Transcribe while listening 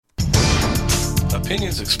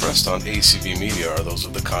opinions expressed on ACB Media are those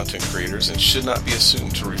of the content creators and should not be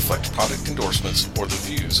assumed to reflect product endorsements or the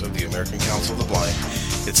views of the American Council of the Blind,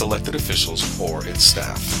 its elected officials, or its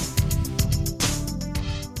staff.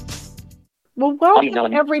 Well,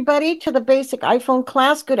 welcome everybody to the basic iPhone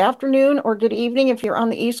class. Good afternoon or good evening if you're on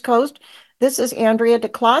the East Coast. This is Andrea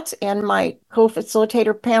DeClotz and my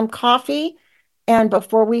co-facilitator Pam Coffey. And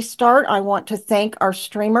before we start, I want to thank our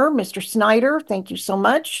streamer, Mr. Snyder. Thank you so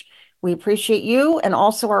much. We appreciate you. And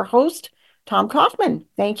also our host, Tom Kaufman.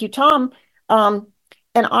 Thank you, Tom. And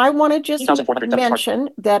I want to just mention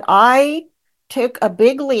that I took a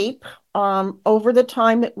big leap over the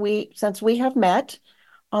time that since we have met.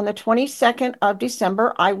 On the 22nd of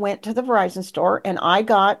December, I went to the Verizon store and I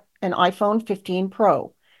got an iPhone 15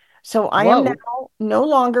 Pro. So I am now no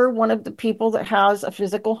longer one of the people that has a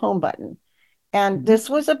physical home button. And this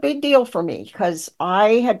was a big deal for me because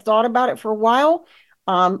I had thought about it for a while.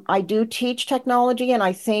 I do teach technology, and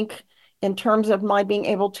I think in terms of my being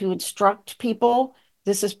able to instruct people,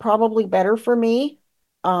 this is probably better for me.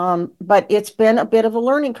 But it's been a bit of a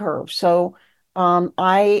learning curve. So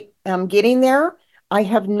I am getting there. I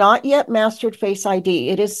have not yet mastered Face ID.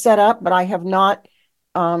 It is set up, but I have not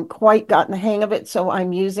quite gotten the hang of it. So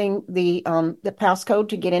I'm using the passcode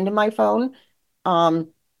to get into my phone. And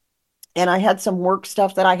I had some work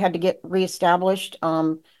stuff that I had to get reestablished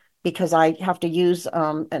because I have to use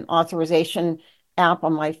an authorization app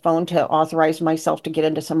on my phone to authorize myself to get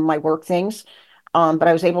into some of my work things. But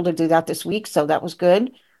I was able to do that this week, so that was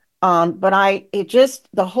good. But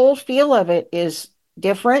the whole feel of it is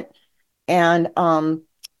different. And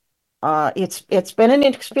it's been an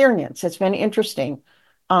experience. It's been interesting.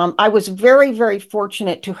 I was very, very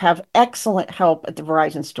fortunate to have excellent help at the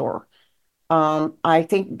Verizon store. I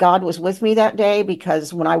think God was with me that day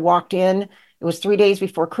because when I walked in, it was 3 days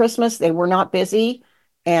before Christmas. They were not busy.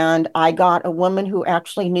 And I got a woman who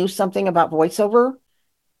actually knew something about voiceover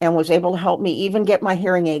and was able to help me even get my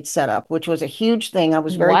hearing aids set up, which was a huge thing. I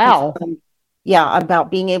was very concerned,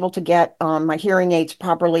 about being able to get my hearing aids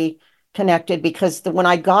properly connected because when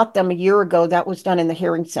I got them a year ago, that was done in the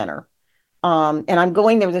hearing center. And I'm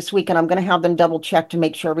going there this week and I'm going to have them double check to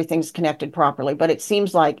make sure everything's connected properly. But it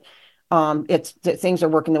seems like things are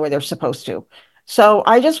working the way they're supposed to. So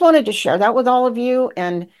I just wanted to share that with all of you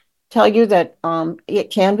and tell you that it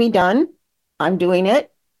can be done. I'm doing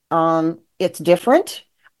it. It's different.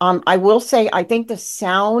 I will say, I think the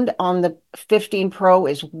sound on the 15 Pro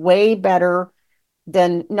is way better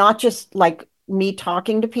than not just like me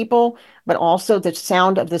talking to people, but also the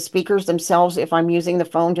sound of the speakers themselves. If I'm using the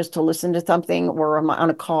phone just to listen to something or I'm on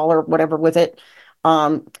a call or whatever with it.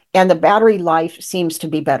 And the battery life seems to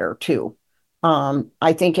be better too.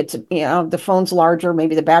 I think it's, the phone's larger,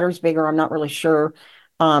 maybe the battery's bigger. I'm not really sure.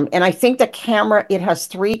 And I think the camera, it has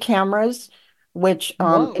 3 cameras, which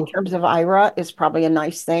in terms of IRA is probably a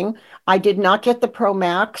nice thing. I did not get the Pro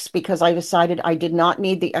Max because I decided I did not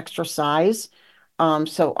need the extra size.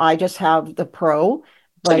 So I just have the Pro,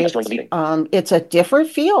 but it's a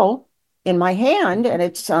different feel in my hand, and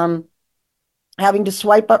it's having to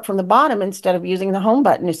swipe up from the bottom instead of using the home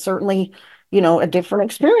button is certainly, a different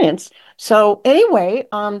experience. So anyway,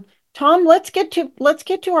 Tom, let's get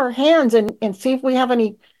to our hands and see if we have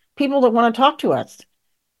any people that want to talk to us.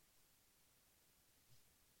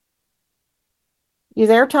 You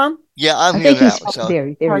there, Tom? Yeah, I'm I here think now. he's So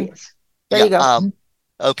there. There he is. There you go.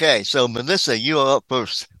 Okay, so Melissa, you are up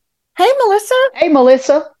first. Hey, Melissa. Hey,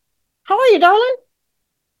 Melissa. How are you, darling?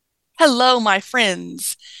 Hello, my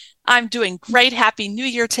friends. I'm doing great. Happy New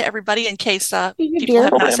Year to everybody in case people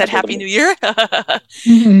have not said Happy New Year.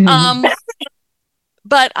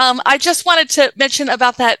 But I just wanted to mention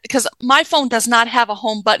about that because my phone does not have a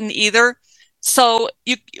home button either. So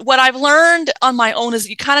what I've learned on my own is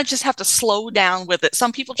you kind of just have to slow down with it.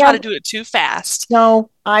 Some people try to do it too fast.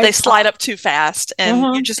 No, they slide up too fast,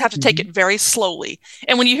 and you just have to take it very slowly.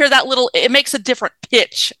 And when you hear that it makes a different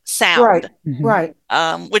pitch sound, right,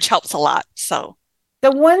 which helps a lot. So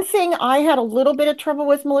the one thing I had a little bit of trouble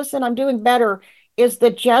with, Melissa, and I'm doing better, is the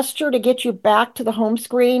gesture to get you back to the home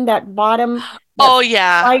screen. That bottom.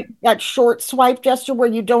 That short swipe gesture where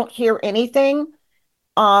you don't hear anything.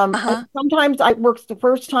 Sometimes it works the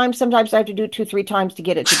first time. Sometimes I have to do it 2-3 times to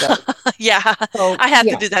get it to go. So, I have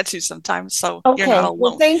to do that too sometimes. So okay. You're not alone.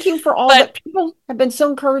 Well, thank you for all that. People have been so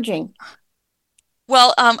encouraging.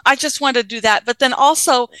 Well, I just wanted to do that, but then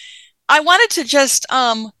also I wanted to just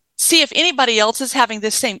see if anybody else is having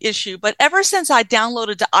this same issue. But ever since I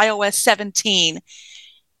downloaded to iOS 17,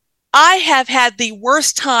 I have had the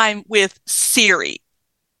worst time with Siri.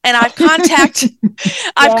 And I've contacted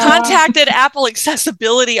Apple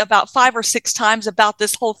Accessibility about 5 or 6 times about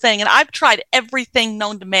this whole thing. And I've tried everything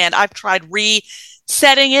known to man. I've tried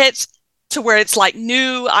resetting it to where it's like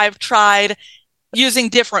new. I've tried using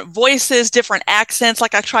different voices, different accents.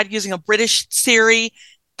 Like I tried using a British Siri.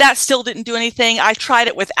 That still didn't do anything. I tried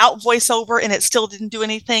it without voiceover and it still didn't do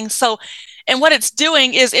anything. So, and what it's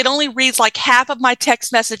doing is it only reads like half of my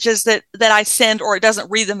text messages that I send, or it doesn't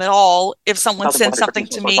read them at all if someone sends something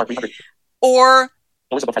to me. Or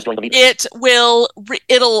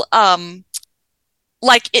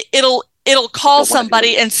it'll call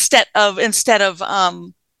somebody instead of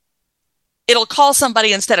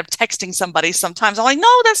texting somebody. Sometimes I'm like,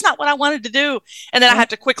 no, that's not what I wanted to do. And then I have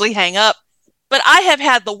to quickly hang up. But I have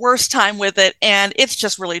had the worst time with it, and it's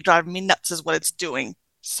just really driving me nuts is what it's doing.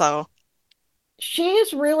 So she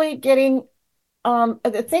is really getting,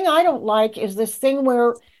 the thing I don't like is this thing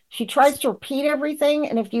where she tries to repeat everything.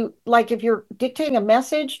 And if you're dictating a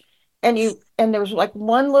message and there's like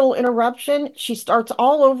one little interruption, she starts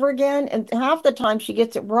all over again. And half the time she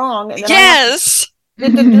gets it wrong. And then yes. I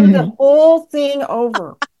have to do the whole thing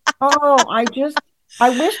over. Oh, I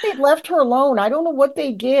wish they'd left her alone. I don't know what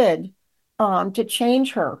they did to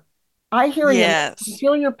change her. I hear you. I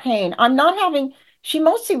feel your pain. She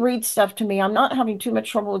mostly reads stuff to me. I'm not having too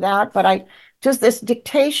much trouble with that, but just this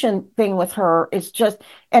dictation thing with her is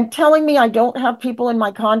and telling me I don't have people in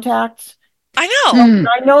my contacts. I know.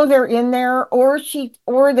 I know they're in there, or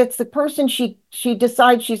that's the person she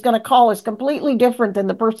decides she's going to call is completely different than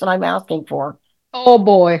the person I'm asking for. Oh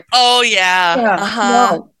boy. Oh yeah.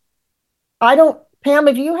 No. I don't. Pam,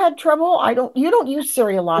 have you had trouble? You don't use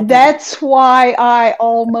Siri a lot. That's why I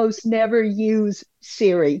almost never use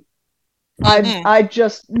Siri. I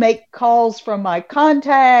just make calls from my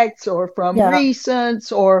contacts or from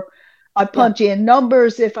recents, or I punch in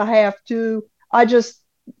numbers if I have to. I just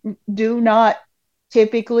do not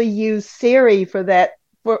typically use Siri for that,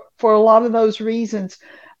 for a lot of those reasons.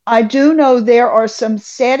 I do know there are some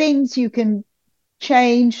settings you can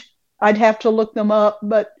change. I'd have to look them up,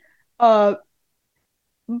 but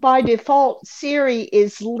by default, Siri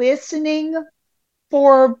is listening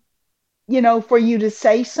for you to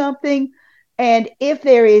say something. And if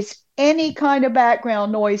there is any kind of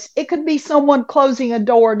background noise, it could be someone closing a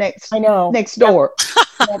door next door.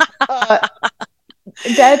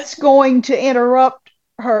 That's going to interrupt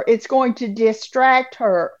her. It's going to distract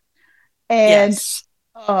her. And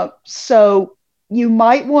so you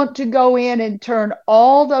might want to go in and turn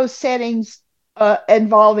all those settings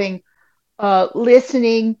involving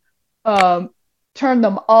listening, turn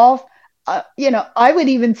them off. I would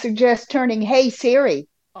even suggest turning Hey Siri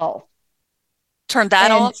off. Turn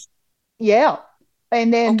that off? Yeah.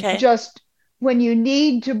 And then just when you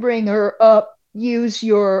need to bring her up, use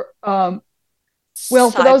your, for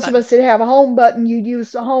those of us that have a home button, you'd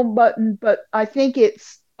use the home button, but I think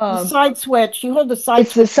it's the side switch. You hold the side switch.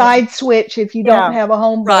 It's the side switch if you don't have a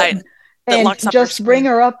home button. And just bring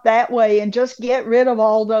her up that way and just get rid of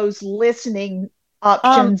all those listening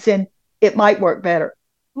options and it might work better.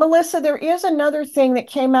 Melissa, there is another thing that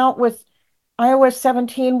came out with iOS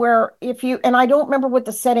 17 where and I don't remember what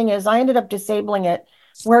the setting is, I ended up disabling it,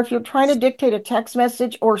 where if you're trying to dictate a text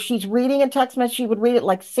message or she's reading a text message, she would read it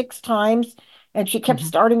like 6 times and she kept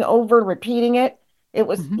starting over and repeating it. It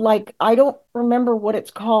was like, I don't remember what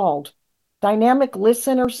it's called. Dynamic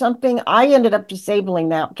listen or something. I ended up disabling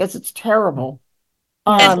that because it's terrible.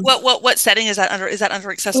 And what setting is that under? Is that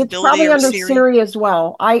under accessibility? It's probably or under Siri? Siri as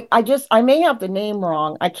well. I may have the name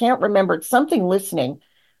wrong. I can't remember. It's something listening,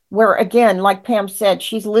 where again, like Pam said,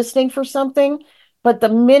 she's listening for something, but the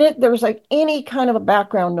minute there's like any kind of a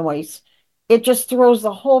background noise, it just throws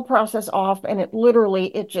the whole process off, and it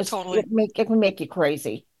can make you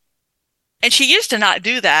crazy. And she used to not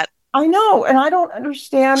do that. I know, and I don't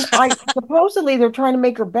understand. Supposedly they're trying to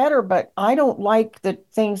make her better, but I don't like the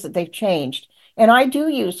things that they've changed. And I do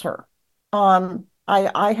use her.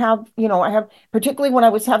 I have, particularly when I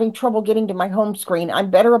was having trouble getting to my home screen.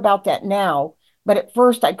 I'm better about that now, but at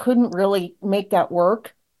first I couldn't really make that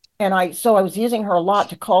work. And so I was using her a lot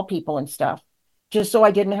to call people and stuff, just so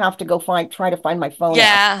I didn't have to try to find my phone.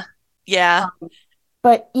 Yeah.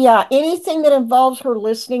 But yeah, anything that involves her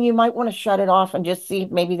listening, you might want to shut it off and just see if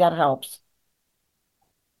maybe that helps.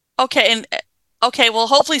 Okay. Well,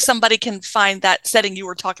 hopefully somebody can find that setting you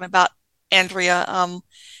were talking about, Andrea.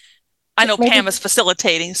 I know Pam is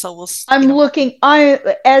facilitating, so we'll. Looking.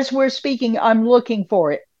 As we're speaking, I'm looking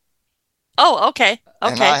for it. Oh, okay.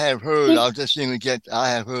 And I have heard. I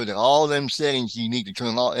have heard that all them settings you need to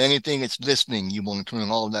turn off. Anything that's listening, you want to turn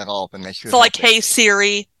all of that off, and that should. So, like, Hey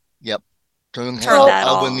Siri. Yep. Turn that I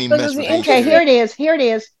off. wouldn't even mess with Okay, ACB. here it is. Here it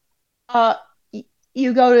is.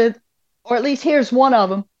 You go to, or at least here's one of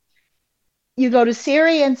them. You go to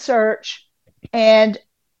Siri and search, and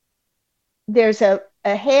there's a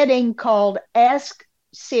heading called Ask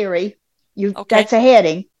Siri. That's a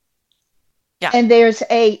heading. Yeah. And there's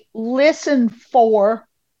a listen for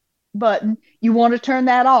button. You want to turn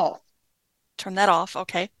that off. Turn that off.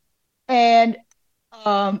 Okay. And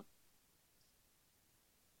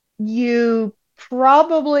you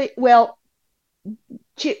probably, well,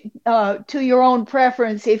 to your own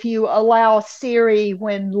preference, if you allow Siri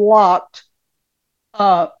when locked,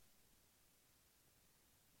 and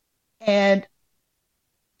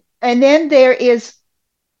then there is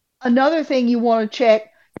another thing you want to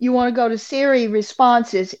check. You want to go to Siri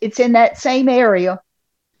responses. It's in that same area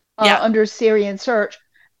under Siri and search,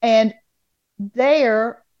 and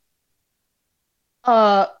there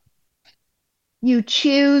you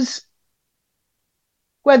choose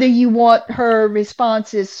whether you want her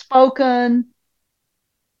responses spoken,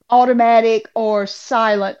 automatic, or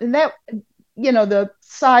silent. And that, the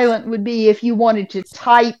silent would be if you wanted to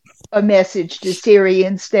type a message to Siri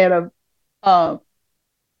instead of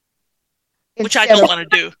which I don't want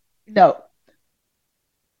to do. No.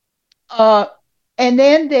 And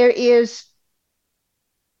then there is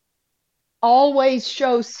always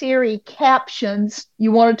show Siri captions.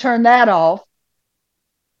 You want to turn that off.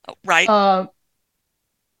 Right.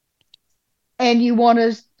 And you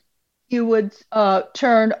would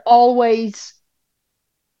turn always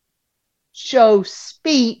show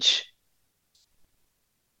speech.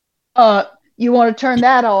 You want to turn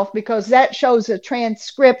that off because that shows a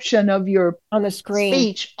transcription of your on the screen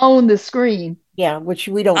speech on the screen. Yeah, which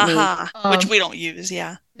we don't need. Which we don't use.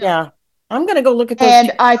 Yeah. Yeah. I'm going to go look at those.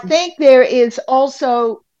 And I think there is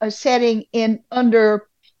also a setting under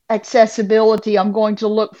accessibility. I'm going to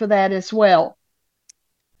look for that as well.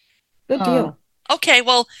 Good deal. Okay,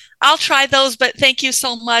 well, I'll try those, but thank you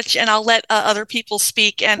so much, and I'll let other people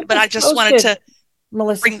speak. But I just wanted to,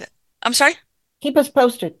 Melissa. I'm sorry? Keep us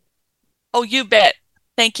posted. Oh, you bet.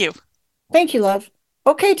 Thank you. Thank you, love.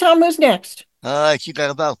 Okay, Tom, who's next? All right, you got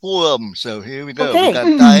about 4 of them, so here we go. Okay. We got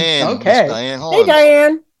Diane. Okay. Diane Harms. Hey,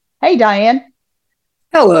 Diane. Hey, Diane.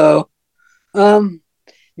 Hello.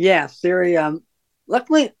 Yeah, Siri.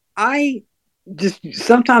 Luckily, I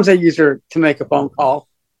sometimes I use her to make a phone call.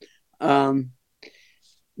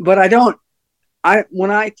 But I don't.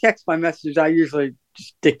 When I text my messages, I usually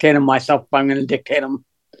just dictate them myself if I'm going to dictate them,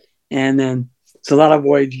 and then it's a lot of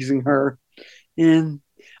avoid using her. And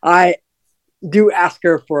I do ask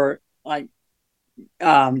her for like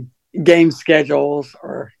game schedules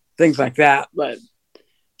or things like that. But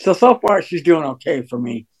so far she's doing okay for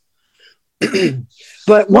me.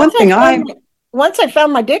 But once I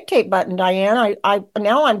found my dictate button, Diane,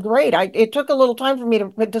 now I'm great. It took a little time for me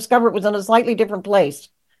to discover it was in a slightly different place.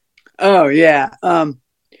 Oh yeah. Well,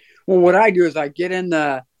 what I do is I get in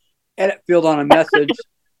the edit field on a message,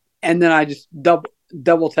 and then I just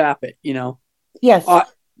double tap it. Yes.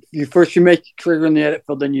 You make your trigger in the edit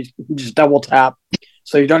field, then you just double tap,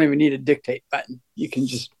 so you don't even need a dictate button. You can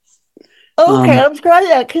just. Okay, I'm glad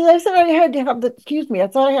that because I said I had to have the. Excuse me, I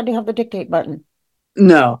thought I had to have the dictate button.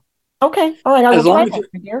 No. Okay, all right. As long as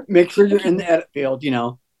you make sure you're in the edit field,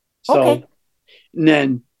 So, okay. And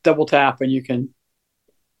then double tap, and you can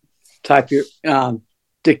type your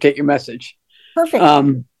dictate your message. Perfect.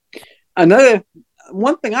 Another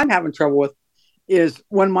one thing I'm having trouble with is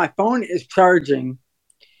when my phone is charging,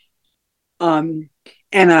 and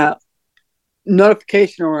a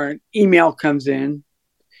notification or an email comes in,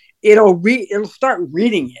 it'll start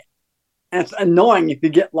reading it, and it's annoying if you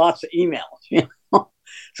get lots of emails.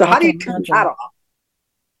 So how do you turn that off?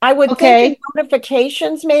 I would think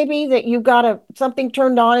notifications, maybe that you've got something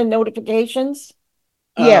turned on in notifications.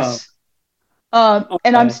 Yes. And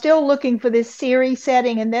I'm still looking for this Siri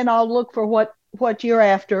setting, and then I'll look for what you're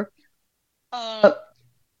after.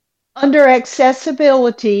 Under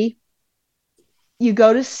accessibility, you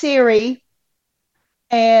go to Siri,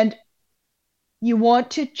 and you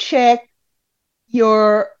want to check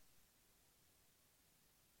your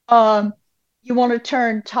you want to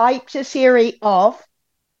turn type to Siri off,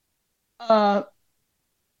 and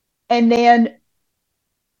then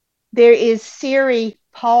there is Siri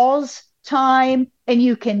pause time, and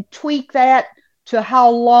you can tweak that to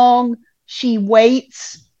how long she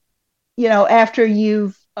waits, after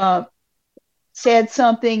you've said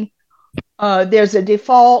something. There's a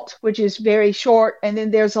default, which is very short, and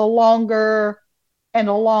then there's a longer and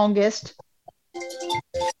a longest.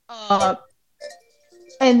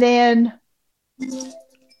 And then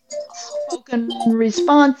spoken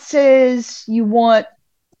responses, you want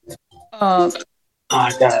Uh,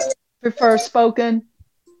 I got it. prefer spoken.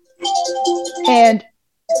 And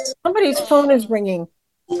Somebody's phone is ringing.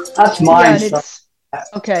 That's yeah, mine. and it's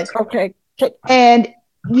okay. Okay. And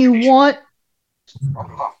you want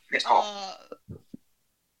all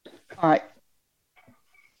right.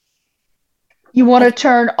 You want to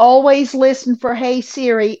turn always listen for Hey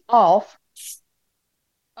Siri off.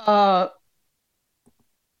 Let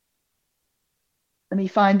me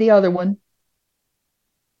find the other one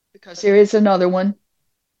because there is another one.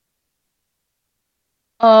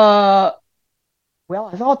 Well,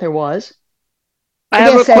 I thought there was. I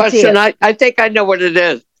have a question. I think I know what it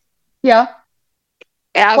is. Yeah.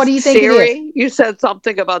 Ask what do you think Siri. it is? You said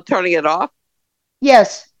something about turning it off.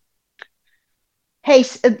 Yes. Hey,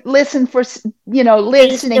 listen for, listening.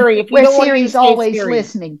 Hey Siri, where Siri's always Siri.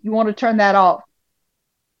 Listening. You want to turn that off.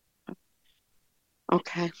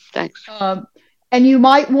 Okay, thanks. And you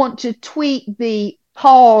might want to tweak the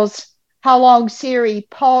pause, how long Siri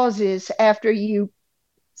pauses after you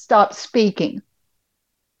stop speaking.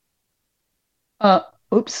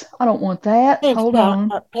 Oops, I don't want that. Thanks, Hold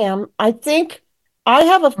on. Pam. I think I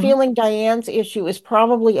have a feeling Diane's issue is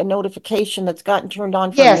probably a notification that's gotten turned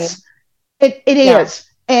on for me. Yes, it is.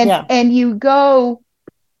 And you go,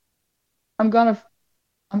 I'm gonna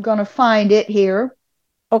find it here.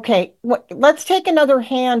 Okay, let's take another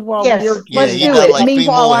hand while yes, you're. Let's do it. Like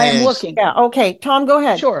Meanwhile, I am looking. Yeah. Okay, Tom, go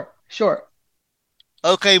ahead. Sure.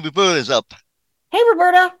 Okay, Roberta's up. Hey,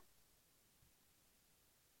 Roberta.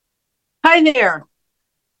 Hi there.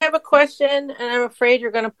 I have a question, and I'm afraid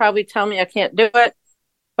you're going to probably tell me I can't do it,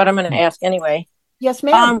 but I'm going to ask anyway. Yes,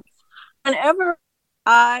 ma'am. Whenever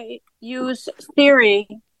I use Siri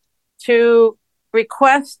to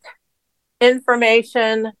request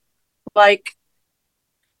information, like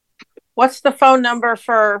what's the phone number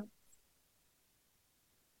for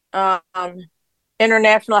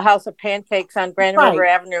International House of Pancakes on Grand River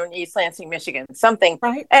Avenue in East Lansing, Michigan, something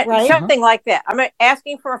like that. I'm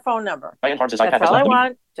asking for a phone number. That's all I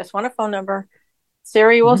want. Just want a phone number.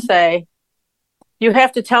 Siri will say, "You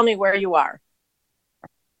have to tell me where you are."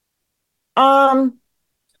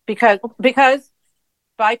 Because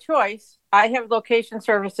by choice, I have location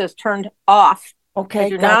services turned off. Okay,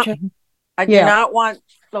 I do not want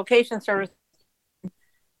location service,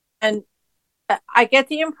 and I get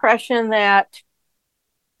the impression that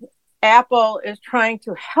Apple is trying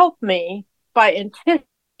to help me by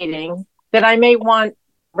anticipating that I may want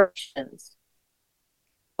directions.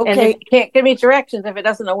 Okay. And it can't give me directions if it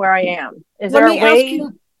doesn't know where I am. Is there a way?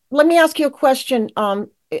 Let me ask you a question,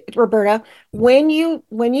 Roberta. When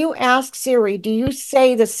you ask Siri, do you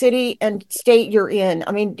say the city and state you're in?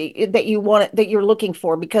 I mean, that you're looking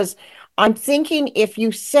for? Because I'm thinking if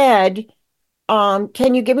you said,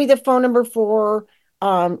 can you give me the phone number for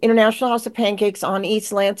International House of Pancakes on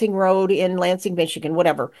East Lansing Road in Lansing, Michigan,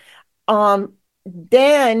 whatever.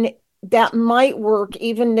 Then that might work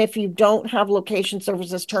even if you don't have location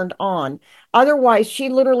services turned on. Otherwise, she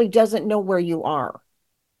literally doesn't know where you are.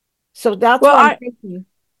 So that's what I'm thinking.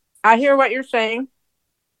 I hear what you're saying.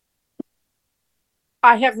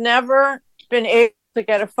 I have never been able to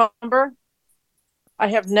get a phone number. I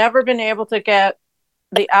have never been able to get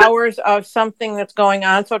the hours of something that's going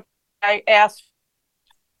on. So I asked,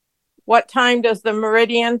 what time does the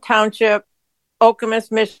Meridian Township,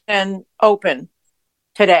 Okemos, Michigan open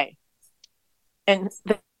today? And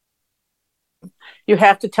you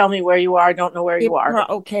have to tell me where you are. I don't know where you are.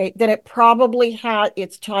 Okay, then it probably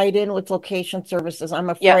it's tied in with location services. I'm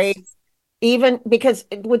afraid, even because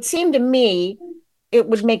it would seem to me it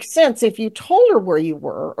would make sense if you told her where you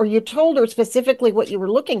were or you told her specifically what you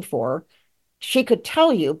were looking for, she could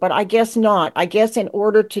tell you, but I guess not. I guess in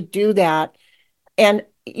order to do that, and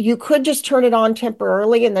you could just turn it on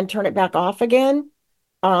temporarily and then turn it back off again.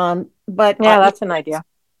 But that's an idea.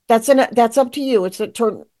 That's up to you. It's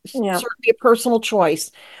certainly a personal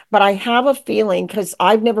choice, but I have a feeling because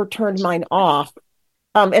I've never turned mine off.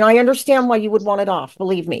 And I understand why you would want it off,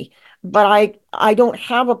 believe me, but I don't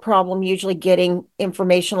have a problem usually getting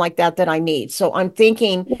information like that I need. So I'm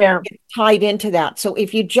thinking it's tied into that. So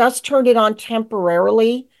if you just turned it on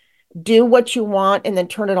temporarily, do what you want and then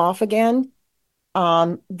turn it off again,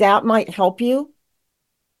 that might help you.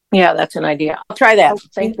 Yeah, that's an idea. I'll try that. Okay.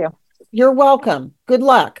 Thank you. You're welcome. Good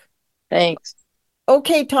luck. Thanks.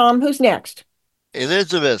 Okay, Tom, who's next?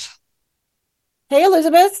 Elizabeth. Hey,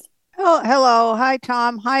 Elizabeth. Oh, hello. Hi,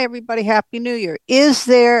 Tom. Hi, everybody. Happy New Year. Is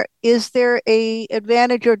there a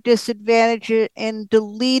advantage or disadvantage in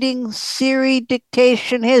deleting Siri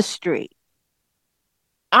dictation history?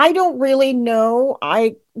 I don't really know.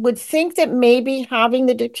 I would think that maybe having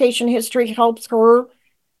the dictation history helps her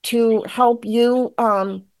to help you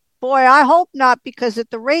Boy, I hope not, because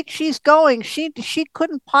at the rate she's going, she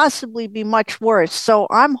couldn't possibly be much worse. So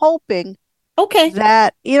I'm hoping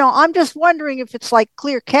that, I'm just wondering if it's like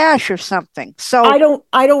clear cash or something. So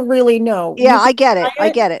I don't really know. Yeah, I get it.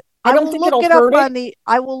 I get it. I don't think it'll hurt it.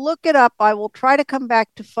 I will look it up. I will try to come back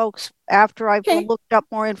to folks after I've looked up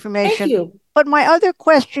more information. Thank you. But my other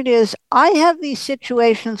question is, I have these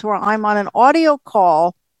situations where I'm on an audio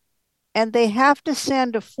call and they have to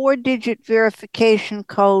send a 4-digit verification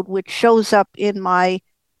code, which shows up in my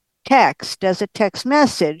text as a text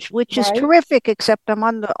message, which is terrific, except I'm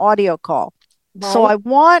on the audio call. So I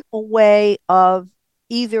want a way of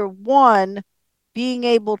either one, being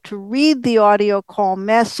able to read the audio call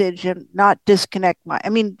message and not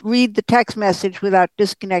read the text message without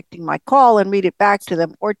disconnecting my call and read it back to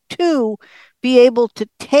them, or two, be able to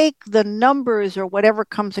take the numbers or whatever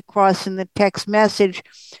comes across in the text message,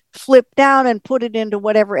 flip down and put it into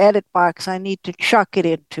whatever edit box I need to chuck it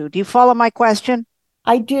into. Do you follow my question?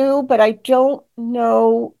 I do, but I don't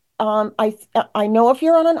know. I know if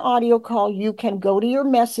you're on an audio call, you can go to your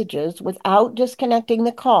messages without disconnecting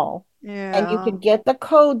the call. Yeah. And you can get the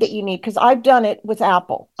code that you need, because I've done it with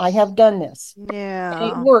Apple. I have done this. Yeah.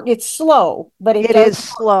 And it works. It's slow, but it is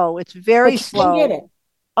slow. It's very slow. You can get it.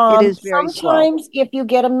 It is very sometimes slow. if you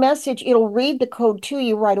get a message, it'll read the code to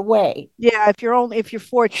you right away. Yeah, if you're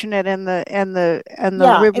fortunate and the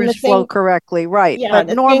rivers flow correctly, right? Yeah, but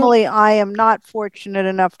normally I am not fortunate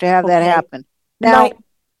enough to have that happen. Now,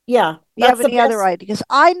 yeah. Do you have any other ideas?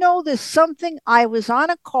 I know there's something. I was on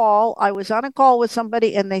a call with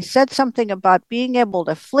somebody, and they said something about being able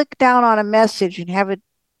to flick down on a message and have it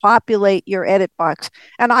populate your edit box.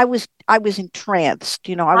 And I was entranced.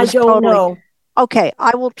 I don't know. Okay,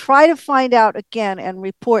 I will try to find out again and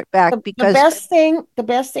report back, because the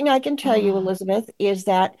best thing I can tell you, Elizabeth, is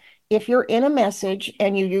that if you're in a message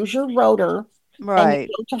and you use your rotor and you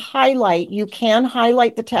go to highlight, you can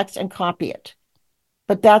highlight the text and copy it.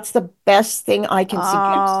 But that's the best thing I can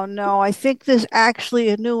suggest. Oh, no, I think there's actually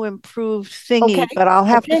a new improved thingy, but I'll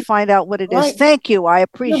have to find out what it is. Thank you. I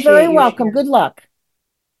appreciate it. You're very welcome. Good luck.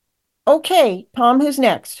 Okay, Tom, who's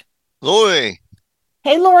next? Lori.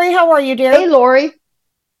 Hey, Lori, how are you, dear? Hey, Lori.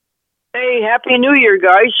 Hey, Happy New Year,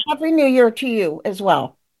 guys. Happy New Year to you as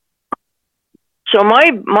well. So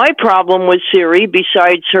my problem with Siri,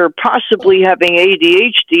 besides her possibly having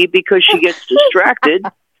ADHD because she gets distracted,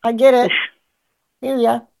 I get it. Hear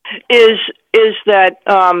ya. Is that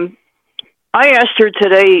I asked her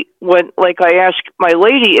today, I asked my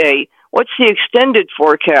Lady A, what's the extended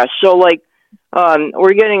forecast? So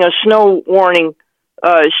we're getting a snow warning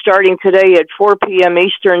starting today at 4 p.m.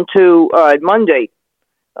 Eastern to Monday.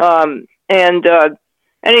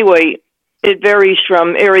 Anyway, it varies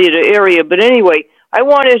from area to area. But anyway, I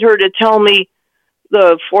wanted her to tell me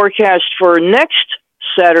the forecast for next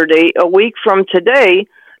Saturday, a week from today.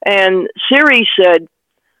 And Siri said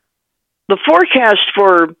the forecast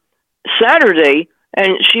for Saturday,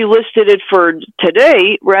 and she listed it for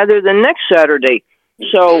today rather than next Saturday.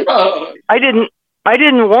 So I didn't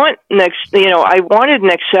want I wanted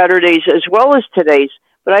next Saturday's as well as today's,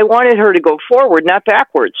 but I wanted her to go forward, not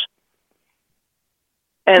backwards.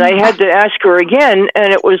 And I had to ask her again,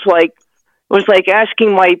 and it was like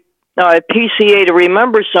asking my PCA to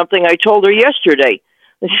remember something I told her yesterday.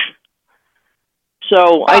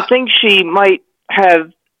 So I think she might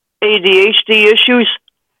have ADHD issues,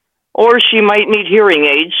 or she might need hearing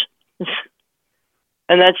aids.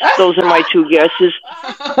 And those are my two guesses.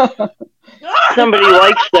 Somebody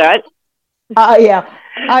likes that. Yeah.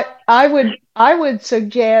 I would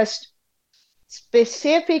suggest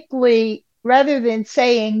specifically, rather than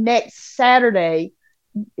saying next Saturday,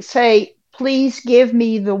 say, please give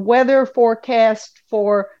me the weather forecast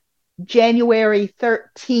for January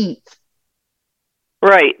 13th.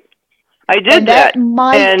 Right. I did that.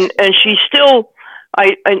 And she still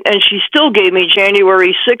gave me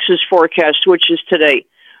January 6th's forecast, which is today.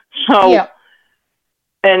 So yeah.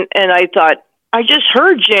 And I thought, I just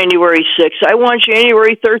heard January 6th. I want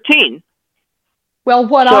January 13th.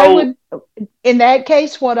 Well, in that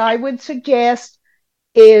case, what I would suggest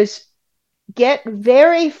is get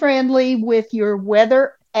very friendly with your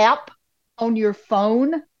weather app on your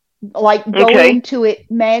phone, go into it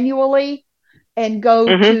manually and go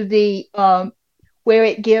to the where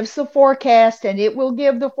it gives the forecast, and it will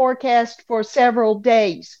give the forecast for several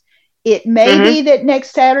days. It may be that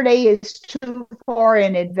next Saturday is too far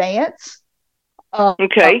in advance.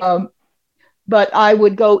 But I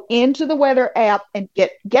would go into the weather app and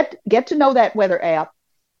get to know that weather app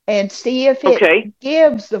and see if it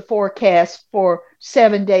gives the forecast for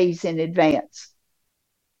 7 days in advance.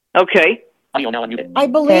 Okay. I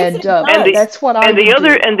believe that's what I and the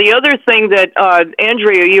other thing that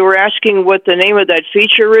Andrea, you were asking what the name of that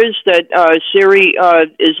feature is that Siri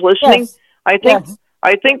is listening. Yes.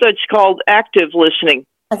 I think that's called active listening.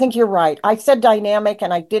 I think you're right. I said dynamic,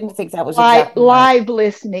 and I didn't think that was exactly live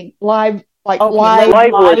listening, live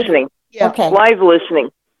listening. Yeah. Okay. Live listening.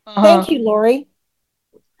 Thank you, Lori.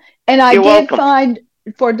 And I You're did welcome. find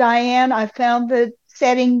for Diane, I found the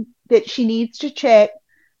setting that she needs to check.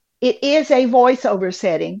 It is a voiceover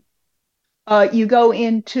setting. You go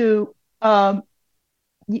into your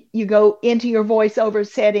voiceover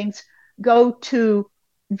settings, go to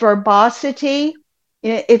verbosity.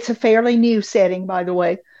 It's a fairly new setting, by the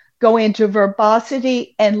way. Go into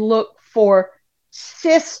verbosity and look for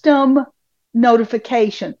system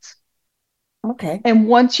notifications. Okay. And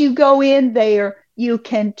once you go in there, you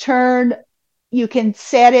can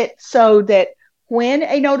set it so that when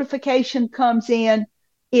a notification comes in,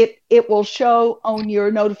 it will show on your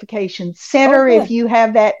notification center. If you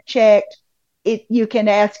have that checked, you can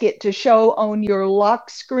ask it to show on your lock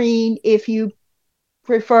screen if you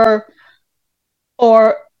prefer,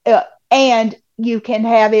 and you can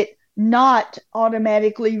have it not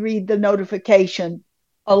automatically read the notification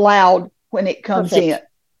aloud when it comes in.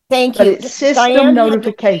 Thank but you. It's system Diane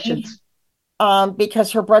notifications.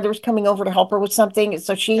 Because her brother's coming over to help her with something,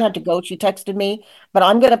 so she had to go. She texted me, but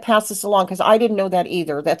I'm going to pass this along because I didn't know that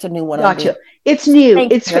either. That's a new one. Gotcha. It's new.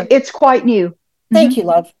 It's quite new. Thank you,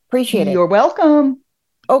 love. Appreciate it. You're welcome.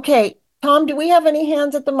 Okay, Tom, do we have any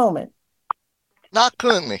hands at the moment? Not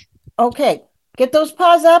currently. Okay, get those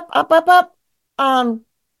paws up.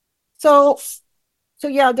 So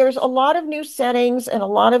yeah, there's a lot of new settings and a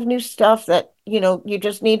lot of new stuff that you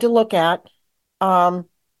just need to look at.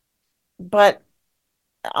 But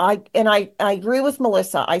I agree with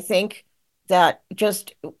Melissa. I think that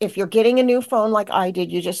just if you're getting a new phone like I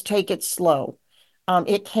did, you just take it slow.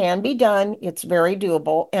 It can be done. It's very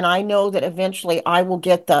doable. And I know that eventually I will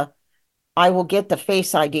get the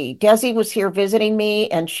Face ID. Desi was here visiting me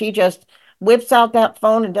and she just whips out that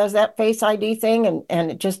phone and does that Face ID thing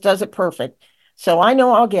and it just does it perfect. So I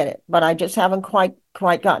know I'll get it, but I just haven't quite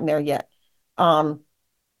gotten there yet.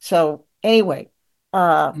 So anyway,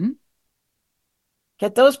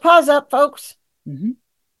 get those paws up, folks.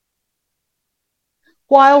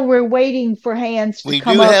 While we're waiting for hands to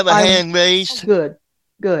come up. We do have a hand raised. Good.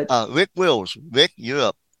 Rick Wills. Rick, you're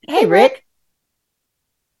up. Hey, Rick.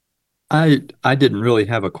 I didn't really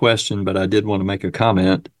have a question, but I did want to make a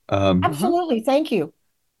comment. Absolutely. Thank you.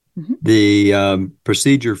 The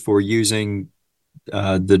procedure for using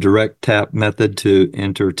the direct tap method to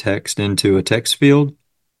enter text into a text field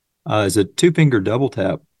is a two-finger double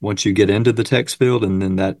tap once you get into the text field, and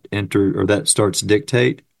then that starts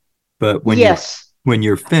dictate. But when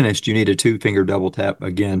you're finished, you need a two-finger double tap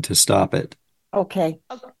again to stop it. Okay.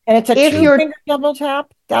 And it's a two-finger double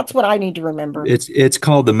tap? That's what I need to remember. It's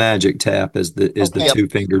called the magic tap is the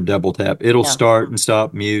two-finger double tap. It'll start and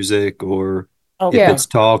stop music, or if it's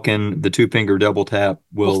talking, the two-finger double tap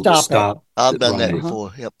will stop. I've done that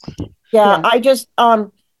before. Yep. Yeah, I just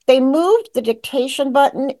they moved the dictation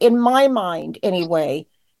button in my mind anyway.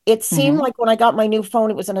 It seemed like when I got my new phone,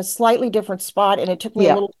 it was in a slightly different spot, and it took me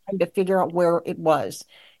a little time to figure out where it was.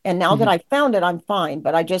 And now that I found it, I'm fine.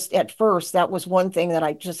 But at first, that was one thing that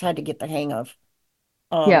I just had to get the hang of.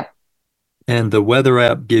 And the weather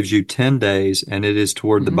app gives you 10 days, and it is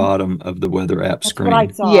toward the bottom of the weather app screen. What I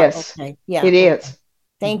thought. Yes. Okay. Yeah. It is.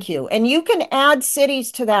 Thank you. And you can add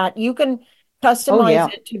cities to that. You can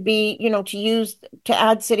customize it to be, to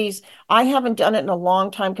add cities. I haven't done it in a long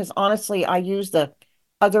time because honestly, I use the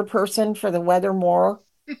other person for the weather more.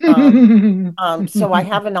 So I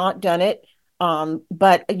have not done it.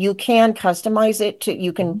 But you can customize it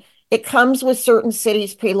it comes with certain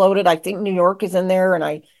cities preloaded. I think New York is in there,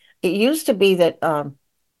 and it used to be that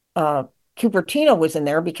Cupertino was in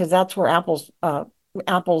there because that's where Apple's I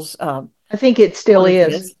think it still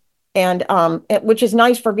is. And which is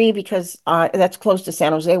nice for me because that's close to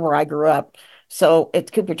San Jose where I grew up. So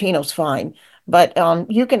Cupertino's fine. But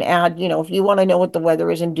you can add, if you want to know what the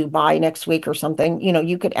weather is in Dubai next week or something,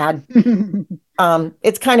 you could add.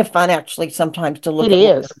 It's kind of fun actually sometimes to look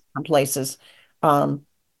at different places.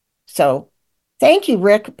 So thank you,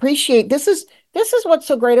 Rick. Appreciate this is what's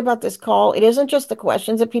so great about this call. It isn't just the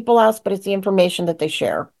questions that people ask, but it's the information that they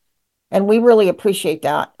share. And we really appreciate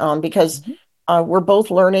that because we're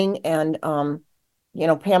both learning and Pam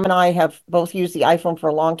and I have both used the iPhone for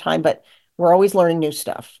a long time, but we're always learning new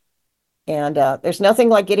stuff. And there's nothing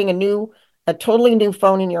like getting a totally new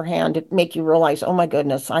phone in your hand to make you realize, oh my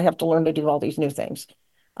goodness, I have to learn to do all these new things.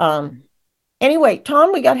 Anyway,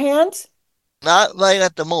 Tom, we got hands? Not right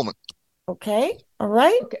at the moment. Okay. All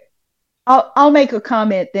right. Okay. I'll make a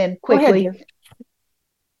comment then quickly. Go ahead, dear.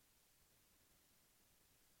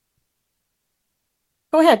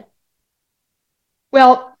 Go ahead.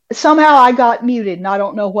 Well, somehow I got muted and I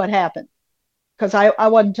don't know what happened because I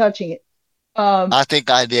wasn't touching it. I think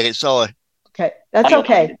I did it. Sorry. Okay, that's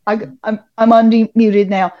okay. I'm unmuted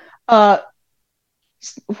now.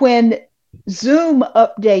 When Zoom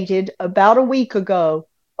updated about a week ago,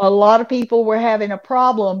 a lot of people were having a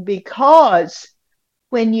problem because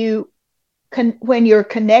when you're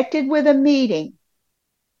connected with a meeting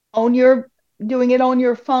on your doing it on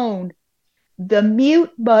your phone, the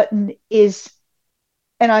mute button is,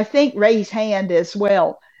 and I think raise hand as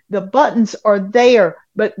well. The buttons are there,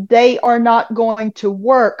 but they are not going to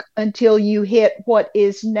work until you hit what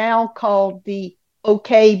is now called the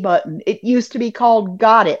OK button. It used to be called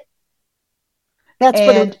Got It. That's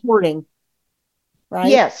for the recording,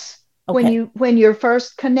 right? Yes, okay. when you're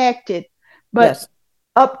first connected. But yes.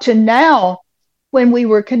 Up to now, when we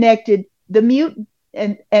were connected, the mute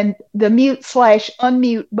and the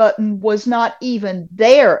mute/unmute button was not even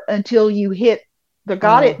there until you hit the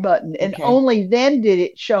Got It button, and only then did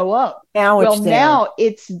it show up. Now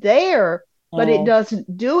it's there, but it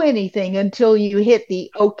doesn't do anything until you hit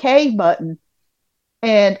the OK button.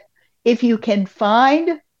 And if you can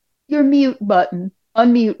find your mute button,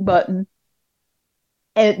 unmute button,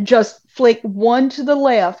 and just flick one to the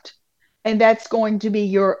left, and that's going to be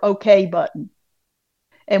your OK button.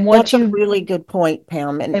 And that's a really good point,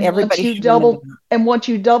 Pam. And everybody should double once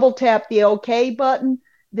you double tap the OK button,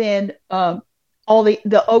 then all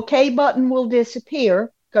the OK button will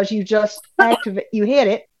disappear because you just you hit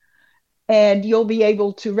it, and you'll be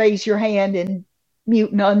able to raise your hand and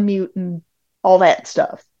mute and unmute and all that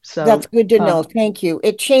stuff. So that's good to know. Thank you.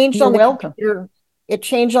 It changed on the welcome. computer. It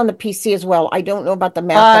changed on the PC as well. I don't know about the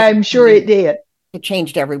Mac. I'm sure it did. It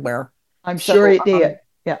changed everywhere. I'm sure it did.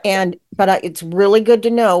 Yeah. But it's really good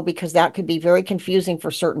to know because that could be very confusing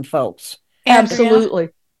for certain folks. Absolutely.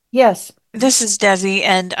 Yes. This is Desi,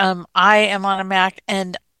 and I am on a Mac,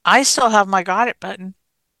 and I still have my Got It button.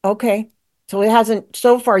 Okay. So it hasn't,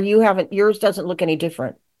 so far you haven't, yours doesn't look any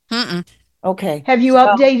different. Mm-mm. Okay. Have you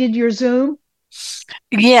updated your Zoom?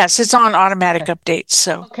 Yes, it's on automatic updates.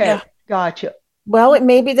 So gotcha. Well, it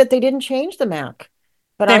may be that they didn't change the Mac,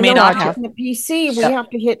 but they I may know not have. on the PC we have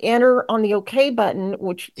to hit enter on the OK button,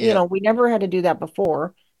 which you know we never had to do that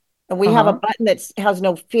before, and we have a button that has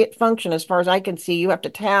no function as far as I can see. You have to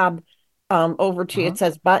tab over to it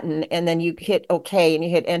says button, and then you hit OK and you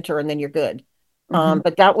hit enter, and then you're good.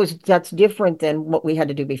 But that's different than what we had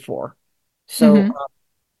to do before. So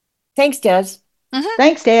thanks, Des.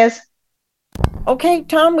 Thanks, Des. Okay,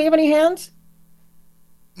 Tom, we have any hands?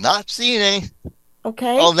 Not seeing any.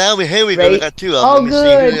 Okay. Oh, now here we go. We got two of them. Oh, Let me good.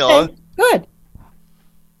 see who they are. Good.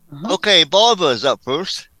 Okay, Barbara's up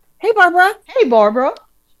first. Hey, Barbara. Hey, Barbara.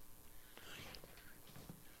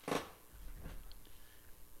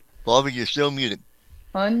 Barbara, you're still muted.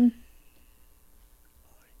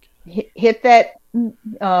 Hit that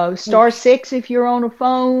 *6 if you're on a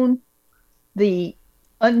phone. The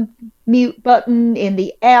unmute button in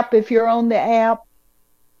the app if you're on the app.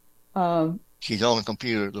 She's on a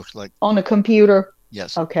computer, it looks like. On a computer?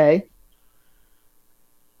 Yes. Okay.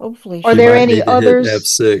 Hopefully. Are there any others? Hit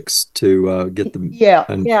F6 to get the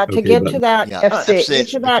to get to that F6. Get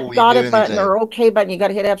to that Got It button or OK button, you got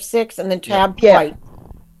to hit F6 and then tab twice.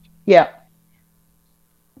 Yeah.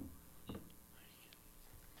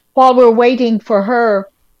 While we're waiting for her,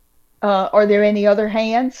 are there any other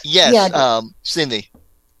hands? Yes, Cindy.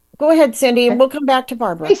 Go ahead, Cindy, and we'll come back to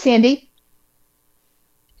Barbara. Hey, Cindy.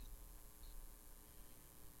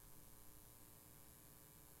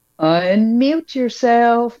 Unmute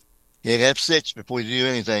yourself. Hit F6 before you do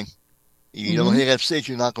anything. If you don't hit F6,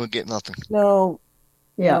 you're not going to get nothing. No.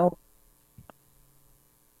 Yeah. No.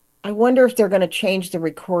 I wonder if they're going to change the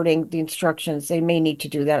recording, the instructions. They may need to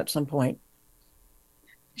do that at some point.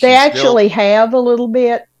 They actually have a little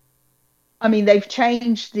bit. I mean, they've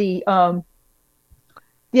changed the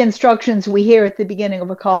instructions we hear at the beginning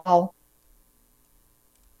of a call.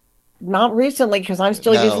 Not recently, because I'm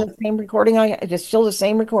still using the same recording. It's still the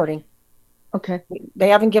same recording. Okay. They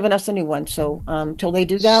haven't given us a new one, so until they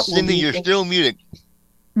do that, Cindy, you're still muted.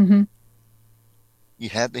 Mm-hmm. You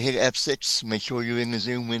have to hit F6. Make sure you're in the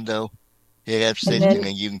Zoom window. Hit F6, and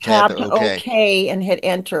then you can tap OK. OK and hit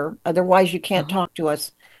enter. Otherwise, you can't talk to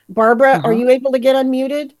us. Barbara, are you able to get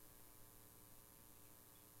unmuted?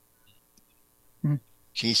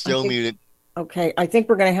 She's still muted. Okay, I think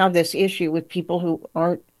we're going to have this issue with people who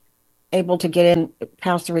aren't able to get in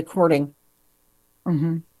past the recording.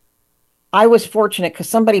 Mm-hmm. I was fortunate because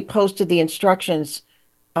somebody posted the instructions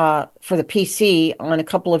for the PC on a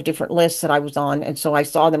couple of different lists that I was on. And so I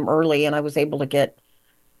saw them early and I was able to get.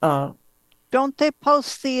 Don't they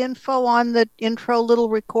post the info on the intro little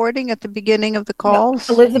recording at the beginning of the calls?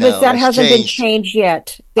 No, Elizabeth, that hasn't been changed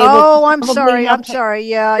yet. I'm sorry. I'm sorry.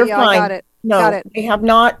 Yeah, You're I got it. No, got it. They have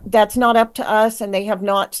not. That's not up to us, and they have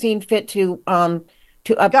not seen fit to update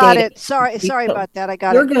got it. Sorry about that. I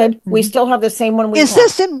got it. You're good. Mm-hmm. We still have the same one. Is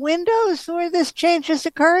this in Windows where this change has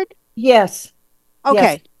occurred? Yes.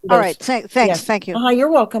 Okay. Yes, all right. Thanks. Yes. Thank you.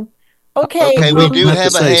 You're welcome. Okay. Okay, we do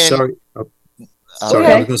have a hand. Sorry. Sorry,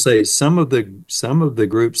 I was going to say some of the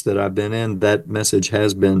groups that I've been in, that message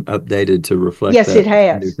has been updated to reflect. Yes, that it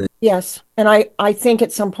has. new thing. Yes, and I think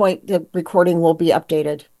at some point the recording will be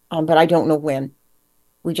updated, but I don't know when.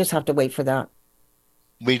 We just have to wait for that.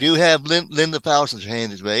 We do have Linda Powson's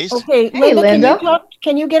hand is raised. Okay, hey, Linda.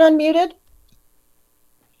 Can you get unmuted?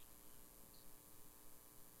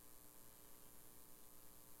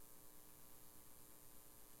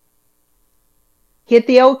 Hit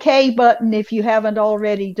the OK button if you haven't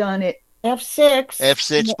already done it. F6.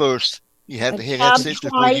 F6 first. You have to hit tab F6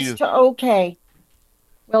 before you do. To OK.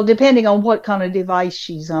 Well, depending on what kind of device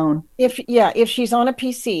she's on. If she's on a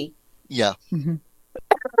PC. Yeah. Mm-hmm.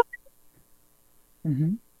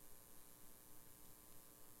 Mm-hmm.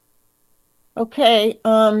 Okay.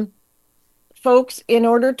 Folks, in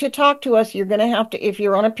order to talk to us, you're going to have to, if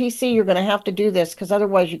you're on a PC, you're going to have to do this because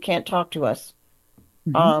otherwise you can't talk to us.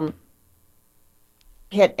 Mm-hmm.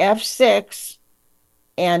 Hit F6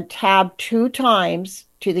 and tab 2 times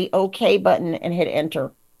to the OK button and hit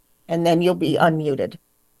enter. And then you'll be unmuted.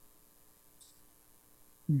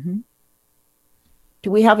 Mm-hmm.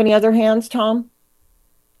 Do we have any other hands, Tom?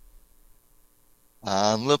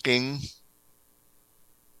 I'm looking.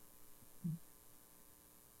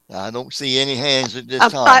 I don't see any hands at this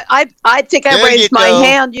time. I think I raised my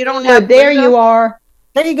hand. You don't have. There you are.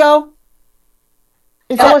 There you go.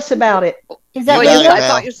 Tell us about it. Is that I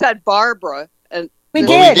thought you said Barbara. And we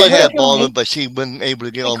did. We did have Barbara, but she wasn't able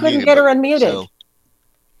to get unmuted. Couldn't get her unmuted.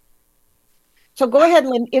 So go ahead,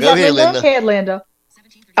 Linda. Go ahead, Linda. Go ahead, Linda.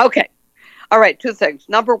 Okay. All right. 2 things.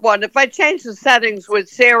 Number one, if I change the settings with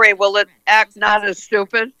Siri, will it act not as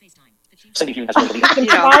stupid? You can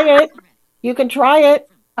try it. You can try it.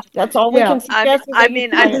 That's all we can suggest. I'm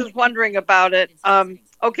just wondering about it.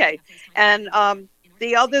 Okay. And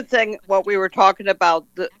the other thing, what we were talking about,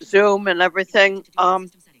 the Zoom and everything. I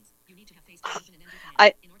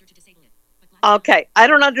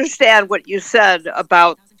don't understand what you said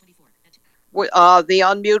about the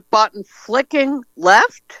unmute button flicking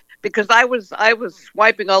left, because I was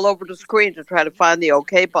swiping all over the screen to try to find the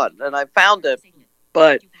OK button, and I found it.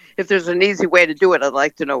 But if there's an easy way to do it, I'd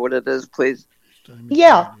like to know what it is, please.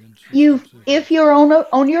 Yeah, if you're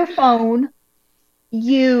on your phone,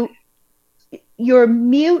 your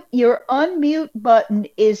unmute button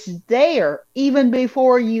is there even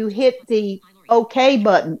before you hit the OK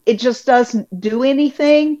button. It just doesn't do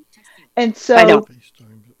anything. And so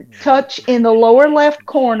touch in the lower left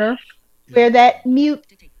corner where that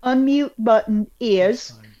unmute button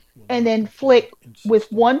is, and then flick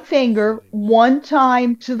with one finger one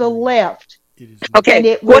time to the left.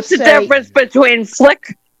 Okay, what's the difference between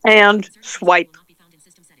flick and swipe?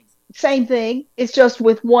 Same thing. It's just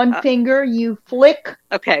with one finger you flick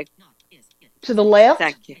to the left.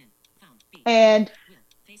 Thank you. And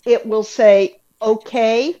it will say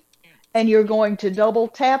OK, and you're going to double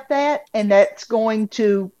tap that, and that's going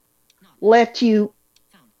to let you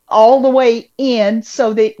all the way in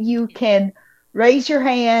so that you can raise your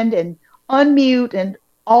hand and unmute and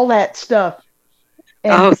all that stuff.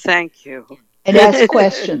 And, thank you. And ask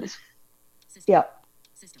questions. Yeah.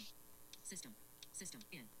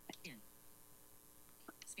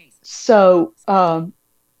 So,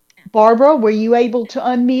 Barbara, were you able to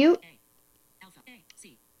unmute?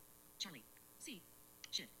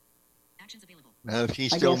 No,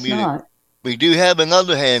 she's still muted. Not. We do have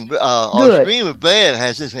another hand. Our streamer Brad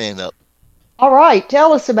has his hand up. All right,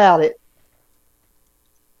 tell us about it.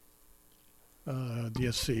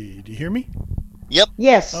 Let's see. Do you hear me? Yep.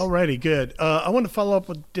 Yes. Alrighty, good. I want to follow up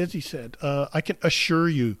what Desi said. I can assure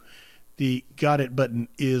you the Got It button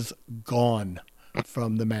is gone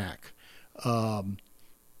from the Mac.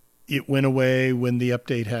 It went away when the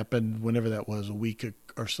update happened, whenever that was, a week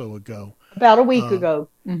or so ago. About a week ago.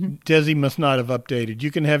 Mm-hmm. Desi must not have updated.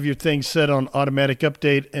 You can have your thing set on automatic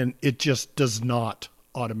update, and it just does not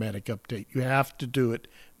automatic update. You have to do it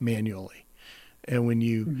manually. And when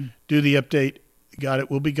you do the update, Got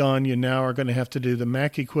It will be gone. You now are going to have to do the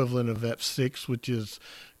Mac equivalent of F6, which is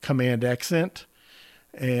Command Accent.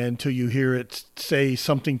 until you hear it say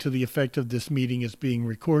something to the effect of "this meeting is being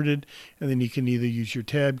recorded," and then you can either use your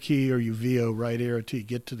tab key or you VO right arrow till you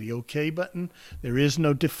get to the OK button. There is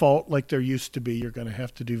no default like there used to be. You're going to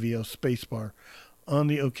have to do VO spacebar on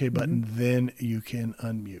the OK button, then you can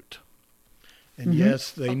unmute. And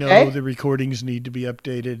yes, they know the recordings need to be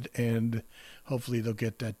updated, and hopefully they'll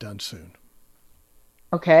get that done soon.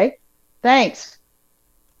 Okay, thanks.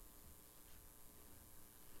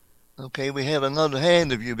 Okay, we have another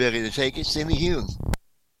hand if you're ready to take it. Cindy Hume.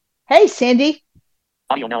 Hey, Cindy.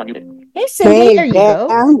 Audio now unmuted. Hey, Cindy, there you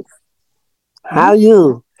go. How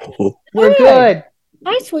you? We're good.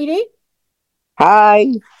 Hi, sweetie. Hi.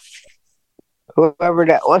 Whoever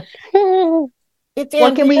that was. It's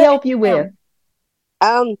what can we help you with?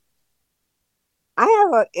 I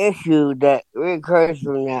have an issue that recurs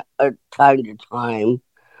from time to time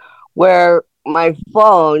where my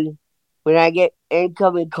phone, when I get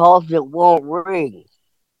incoming calls, it won't ring.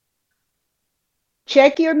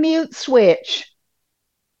 Check your mute switch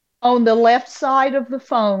on the left side of the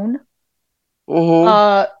phone.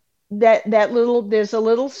 There's a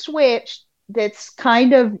little switch that's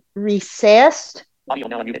kind of recessed. Audio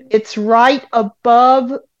now unmuted. It's right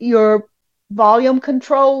above your volume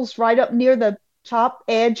controls, right up near the top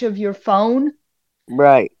edge of your phone.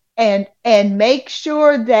 Right. And make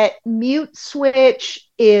sure that mute switch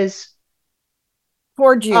is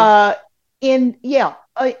towards you. In the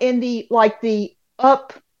the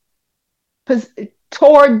up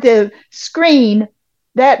toward the screen,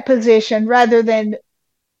 that position, rather than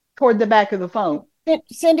toward the back of the phone.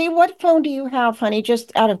 Cindy, what phone do you have, honey?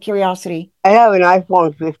 Just out of curiosity. I have an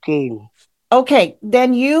iPhone 15. Okay,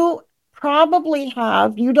 then you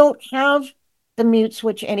don't have the mute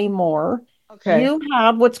switch anymore. Okay. You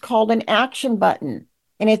have what's called an action button,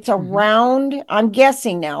 and it's a round, I'm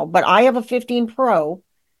guessing now, but I have a 15 Pro,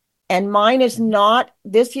 and mine is not,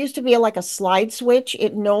 this used to be like a slide switch.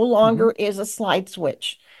 It no longer is a slide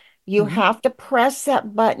switch. You have to press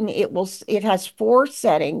that button. It has 4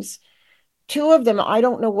 settings. 2 of them, I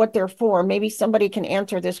don't know what they're for. Maybe somebody can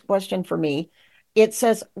answer this question for me. It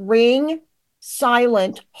says ring,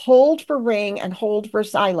 silent, hold for ring, and hold for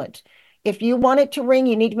silent. If you want it to ring,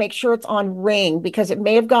 you need to make sure it's on ring, because it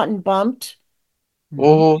may have gotten bumped.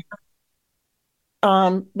 Because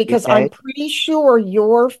I'm pretty sure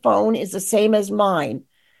your phone is the same as mine.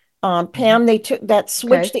 Pam, they took that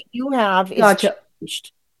switch that you have is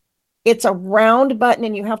changed. It's a round button,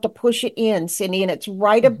 and you have to push it in, Cindy, and it's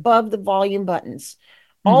right above the volume buttons.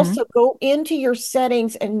 Also, go into your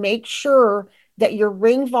settings and make sure that your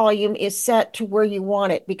ring volume is set to where you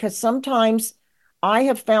want it, because sometimes I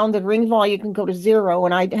have found the ring volume can go to 0,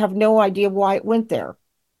 and I have no idea why it went there.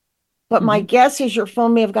 But my guess is your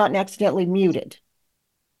phone may have gotten accidentally muted.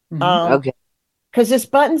 Okay. Because this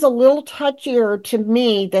button's a little touchier to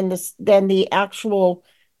me than the actual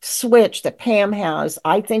switch that Pam has.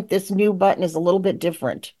 I think this new button is a little bit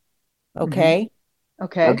different. Okay.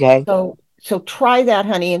 Okay. So try that,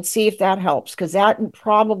 honey, and see if that helps, because that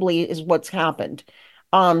probably is what's happened.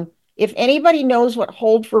 If anybody knows what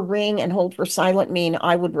hold for ring and hold for silent mean,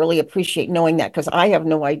 I would really appreciate knowing that, because I have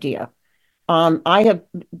no idea.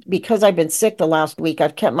 Because I've been sick the last week,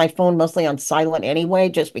 I've kept my phone mostly on silent anyway,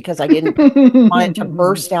 just because I didn't want it to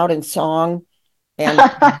burst out in song and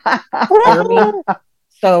scare me.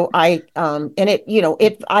 So I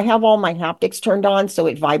have all my haptics turned on, so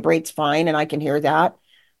it vibrates fine and I can hear that.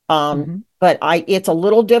 But it's a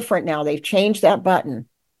little different now. They've changed that button.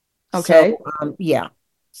 Okay. So, yeah.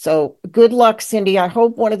 So good luck, Cindy. I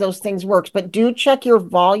hope one of those things works, but do check your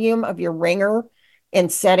volume of your ringer in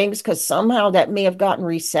settings, because somehow that may have gotten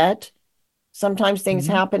reset. Sometimes things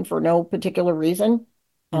happen for no particular reason.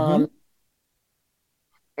 And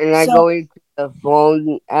I go into the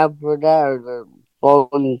phone app for that, or the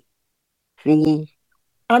phone thingy.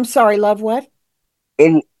 I'm sorry, love, what?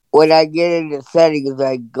 And when I get into settings,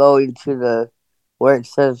 I go into where it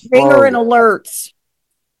says ringer phone. and alerts.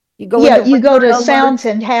 You go to sounds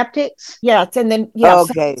and haptics. Yes, and then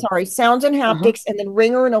sounds and haptics, and then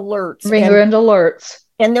ringer and alerts.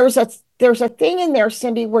 And there's a thing in there,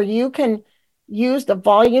 Cindy, where you can use the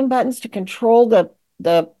volume buttons to control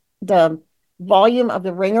the volume of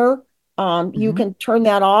the ringer. You can turn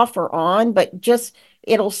that off or on, but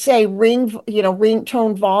it'll say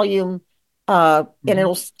ringtone volume, and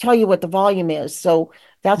it'll tell you what the volume is. So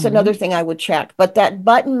that's another thing I would check. But that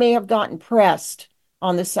button may have gotten pressed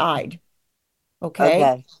on the side.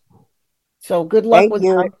 Okay. So good luck with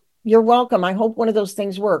that. You're welcome. I hope one of those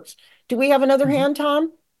things works. Do we have another hand,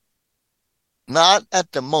 Tom? Not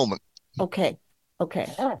at the moment. Okay.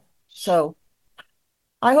 So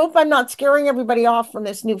I hope I'm not scaring everybody off from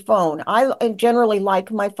this new phone. I generally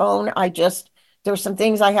like my phone. There's some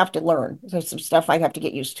things I have to learn. There's some stuff I have to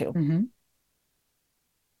get used to. Mm-hmm.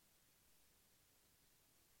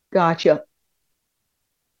 Gotcha.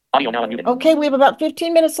 Okay, we have about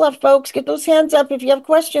 15 minutes left, folks. Get those hands up if you have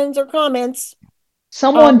questions or comments.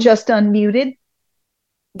 Someone just unmuted.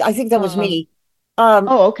 I think that was me.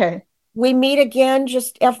 Oh, okay. We meet again,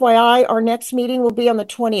 just FYI, our next meeting will be on the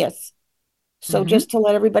 20th. So just to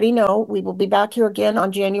let everybody know, we will be back here again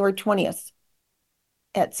on January 20th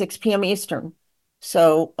at 6 p.m. Eastern.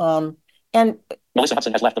 So, and Melissa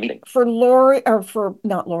Hudson has left the meeting. For Lori, or for,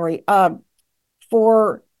 not Lori,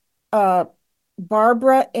 for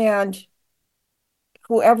Barbara and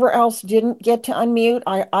whoever else didn't get to unmute,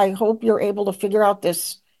 I hope you're able to figure out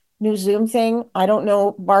this new Zoom thing. I don't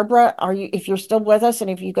know, Barbara, if you're still with us and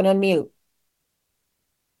if you can unmute.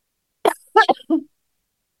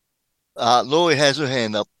 Lori has her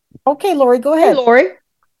hand up. Okay, Lori, go ahead. Hey, Lori.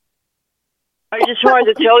 I just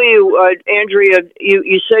wanted to tell you, Andrea,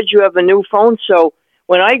 you said you have a new phone. So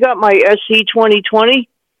when I got my SE 2020,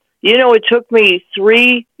 you know, it took me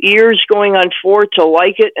 3 years going on 4 to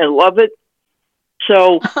like it and love it.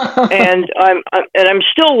 So, and I'm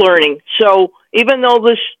still learning. So even though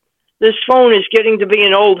this phone is getting to be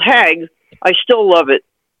an old hag, I still love it.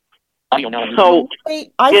 So,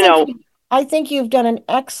 I think you've done an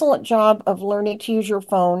excellent job of learning to use your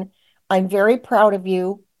phone. I'm very proud of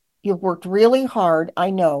you. You've worked really hard,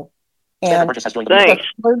 I know. And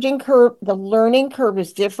the learning curve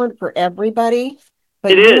is different for everybody.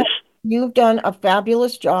 But you've done a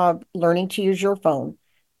fabulous job learning to use your phone.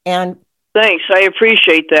 And thanks, I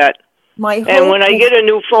appreciate that. And when I get a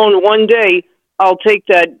new phone one day, I'll take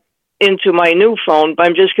that into my new phone, but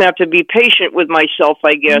I'm just gonna have to be patient with myself,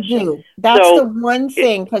 I guess. You do. That's the one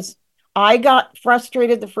thing, because I got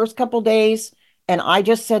frustrated the first couple of days, and I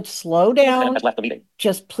just said, slow down.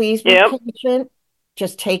 Just please be patient.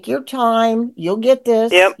 Just take your time. You'll get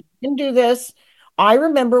this. You can do this. I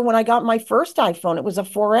remember when I got my first iPhone, it was a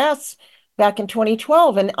 4S back in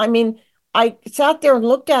 2012. And I mean, I sat there and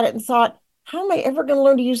looked at it and thought, how am I ever going to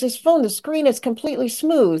learn to use this phone? The screen is completely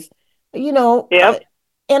smooth, you know.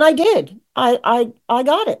 And I did. I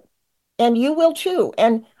got it. And you will too.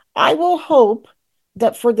 And I will hope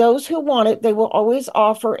that for those who want it, they will always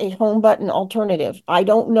offer a home button alternative. I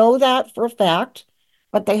don't know that for a fact,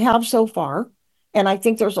 but they have so far. And I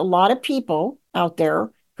think there's a lot of people out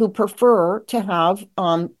there who prefer to have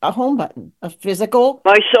a home button, a physical.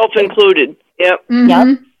 Myself included. Yep.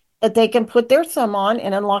 Yep. That they can put their thumb on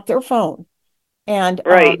and unlock their phone. And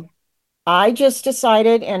I just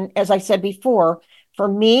decided, and as I said before, for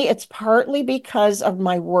me, it's partly because of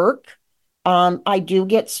my work. I do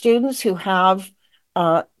get students who have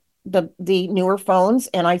the newer phones,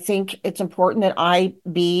 and I think it's important that I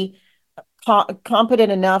be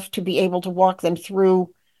competent enough to be able to walk them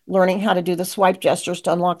through learning how to do the swipe gestures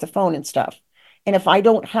to unlock the phone and stuff. And if I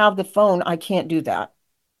don't have the phone, I can't do that.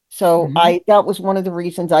 So that was one of the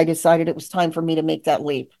reasons I decided it was time for me to make that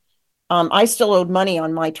leap. I still owed money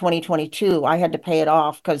on my 2022. I had to pay it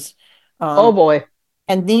off because oh boy.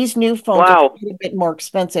 And these new phones are a bit more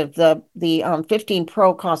expensive. The 15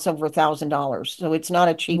 Pro costs over $1,000, so it's not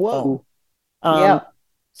a cheap phone.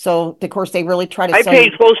 So of course they really try to. I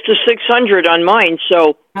paid close to $600 on mine.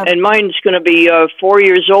 So and mine's going to be 4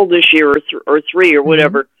 years old this year, or 3 or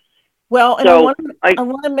whatever. Well, and so I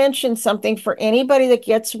want to mention something for anybody that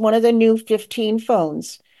gets one of the new 15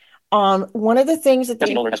 phones. One of the things that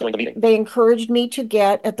they encouraged me to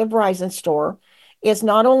get at the Verizon store is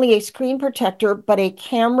not only a screen protector, but a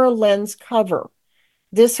camera lens cover.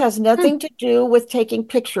 This has nothing to do with taking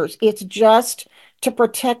pictures. It's just to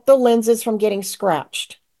protect the lenses from getting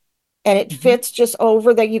scratched. And it fits just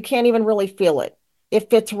over that. You can't even really feel it.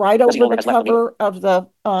 It fits right over the cover of the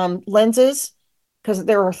lenses, because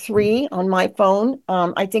there are 3 on my phone.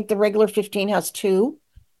 I think the regular 15 has 2,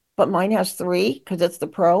 but mine has 3 because it's the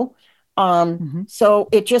Pro. So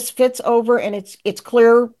it just fits over, and it's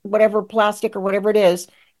clear, whatever plastic or whatever it is,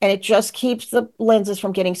 and it just keeps the lenses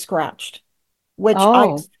from getting scratched, which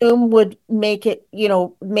I assume would make it,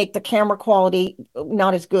 make the camera quality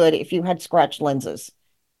not as good if you had scratched lenses.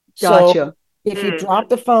 Gotcha. So if you drop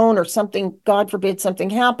the phone or something, God forbid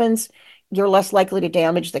something happens, you're less likely to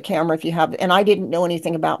damage the camera if you have, and I didn't know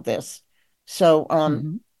anything about this. So,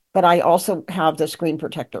 but I also have the screen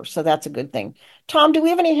protector, so that's a good thing. Tom, do we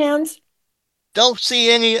have any hands? Don't see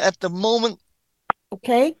any at the moment.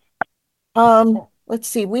 Okay. Let's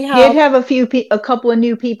see. We did have a couple of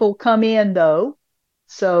new people come in though.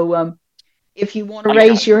 So if you want to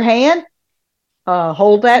raise your hand,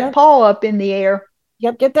 hold that paw up in the air.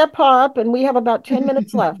 Yep, get that paw up, and we have about 10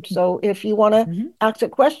 minutes left. So if you want to ask a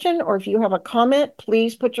question or if you have a comment,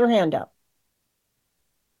 please put your hand up.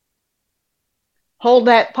 Hold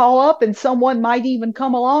that paw up, and someone might even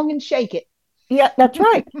come along and shake it. Yeah, that's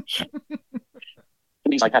right.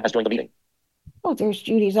 Judy's iPad has joined the meeting. Oh, there's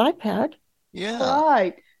Judy's iPad. Yeah. All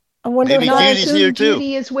right. I wonder Maybe if Judy's here too.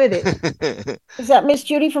 Judy is with it. Is that Miss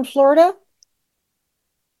Judy from Florida?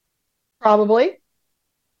 Probably.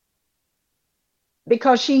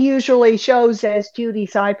 Because she usually shows as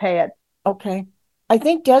Judy's iPad. Okay. I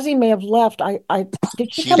think Desi may have left.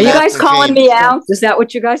 Did she come Are you back? guys calling me out? Is that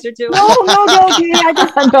what you guys are doing? No, Judy.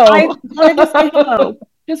 I wanted to say hello.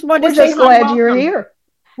 Just wanted to say just glad you're here.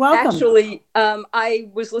 Welcome. Actually, I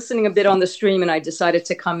was listening a bit on the stream, and I decided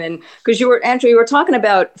to come in because Andrew, you were talking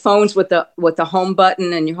about phones with the home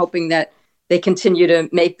button, and you're hoping that they continue to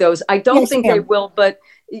make those. I don't think they will, but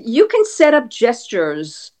you can set up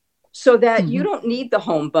gestures so that you don't need the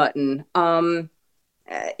home button.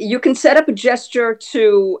 You can set up a gesture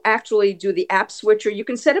to actually do the app switcher. You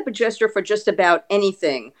can set up a gesture for just about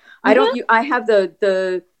anything. I have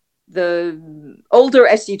the older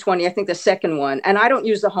SD20, I think the second one, and I don't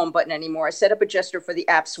use the home button anymore. I set up a gesture for the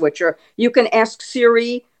app switcher. You can ask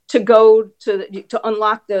Siri to go to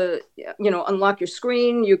unlock unlock your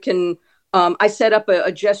screen. You can. I set up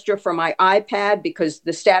a gesture for my iPad because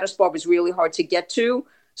the status bar was really hard to get to.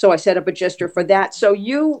 So I set up a gesture for that. So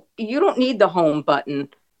you don't need the home button.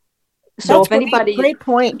 So That's if anybody, great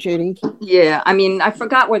point, Judy. Yeah, I mean, I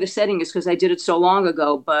forgot where the setting is because I did it so long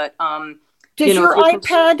ago. But does your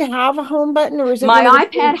iPad have a home button, or is it? My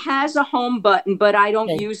iPad has a home button, but I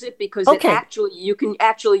don't use it because you can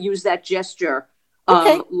actually use that gesture. So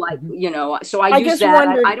I use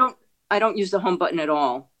that. I don't use the home button at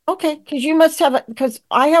all. Okay, because you must have it. Because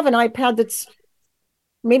I have an iPad that's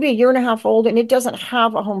maybe a year and a half old, and it doesn't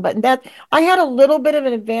have a home button. That I had a little bit of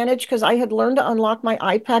an advantage because I had learned to unlock my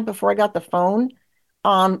iPad before I got the phone.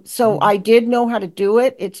 So I did know how to do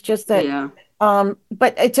it. It's just that,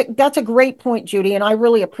 but that's a great point, Judy, and I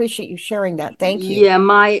really appreciate you sharing that. Thank you. Yeah,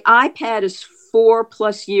 my iPad is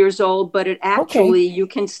 4+ years old, but it actually you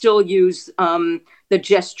can still use the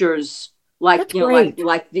gestures like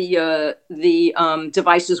the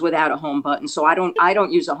devices without a home button. So I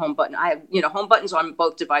don't use a home button. I have home buttons on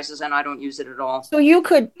both devices, and I don't use it at all. So you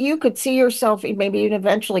could see yourself maybe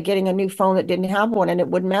eventually getting a new phone that didn't have one, and it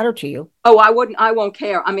wouldn't matter to you. Oh, I won't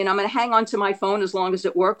care. I mean, I'm going to hang on to my phone as long as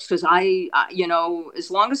it works because as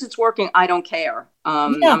long as it's working, I don't care.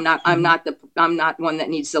 I'm not one that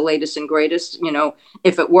needs the latest and greatest.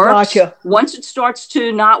 If it works, once it starts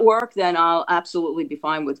to not work, then I'll absolutely be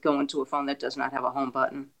fine with going to a phone that does not have a home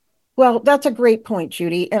button. Well, that's a great point,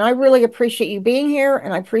 Judy, and I really appreciate you being here,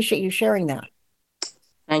 and I appreciate you sharing that.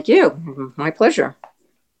 Thank you. My pleasure.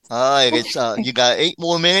 All right, it's you got 8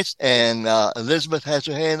 more minutes, and Elizabeth has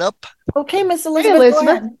her hand up. Okay, Miss Elizabeth, go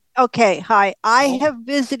ahead. Okay, hi. I have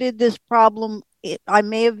visited this problem. I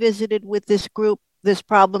may have visited with this group this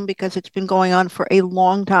problem because it's been going on for a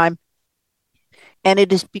long time, and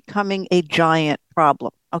it is becoming a giant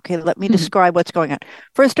problem. Okay, let me describe what's going on.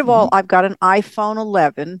 First of all, I've got an iPhone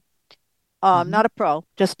 11, not a Pro,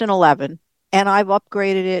 just an 11, and I've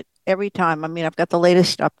upgraded it every time. I mean, I've got the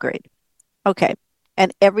latest upgrade. Okay.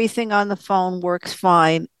 And everything on the phone works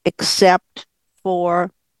fine, except for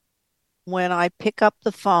when I pick up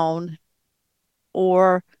the phone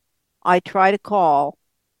or I try to call,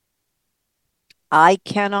 I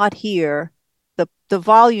cannot hear. The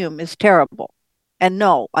volume is terrible. And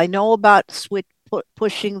no, I know about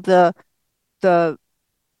pushing the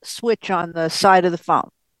switch on the side of the phone,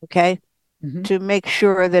 okay, to make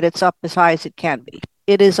sure that it's up as high as it can be.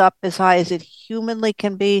 It is up as high as it humanly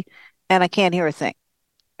can be, and I can't hear a thing.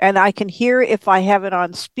 And I can hear if I have it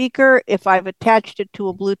on speaker. If I've attached it to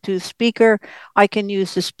a Bluetooth speaker, I can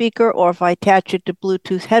use the speaker, or if I attach it to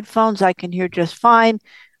Bluetooth headphones, I can hear just fine.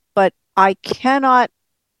 But I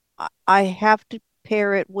have to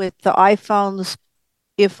pair it with the iPhones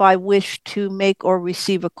if I wish to make or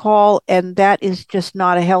receive a call, and that is just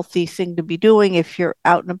not a healthy thing to be doing if you're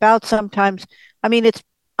out and about sometimes. I mean,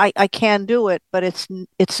 I can do it, but it's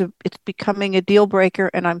becoming a deal breaker,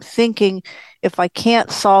 and I'm thinking if I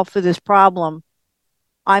can't solve for this problem,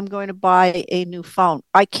 I'm going to buy a new phone.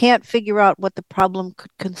 I can't figure out what the problem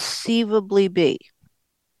could conceivably be.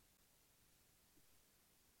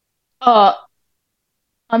 As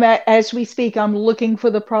we speak, I'm looking for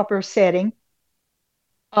the proper setting.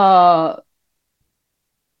 There's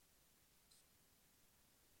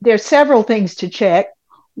several things to check.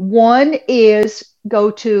 One is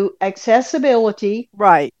go to accessibility.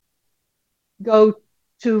 Right. Go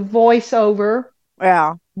to voiceover.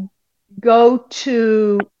 Yeah. go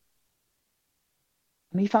to,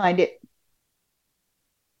 let me find it.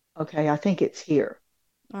 Okay, I think it's here.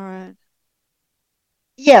 All right.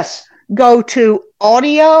 Yes, go to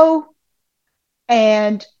audio,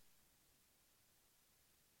 and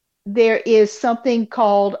there is something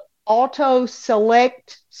called auto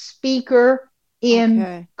select speaker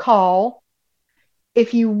in call.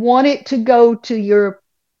 If you want it to go to your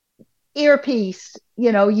earpiece,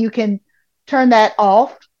 you can turn that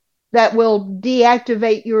off. That will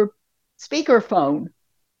deactivate your speakerphone,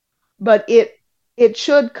 but it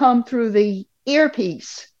should come through the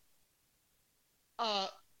earpiece.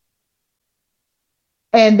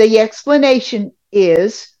 And the explanation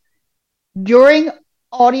is during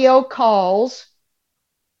audio calls,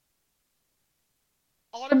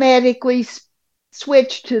 automatically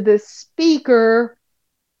switch to the speaker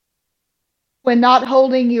when not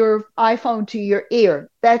holding your iPhone to your ear.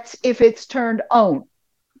 That's if it's turned on.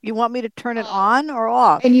 You want me to turn it on or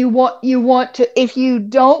off? And you want to, if you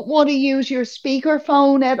don't want to use your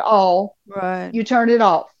speakerphone at all, right, you turn it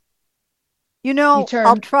off.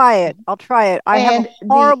 I'll try it. I have a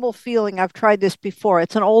horrible feeling I've tried this before.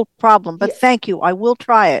 It's an old problem, but thank you. I will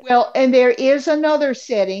try it. Well, and there is another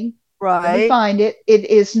setting. Right. Let me find it. It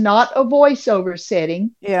is not a voiceover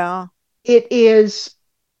setting. Yeah. It is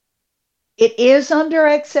under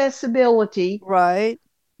accessibility. Right.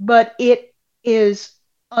 But it is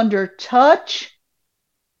under touch,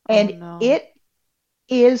 and it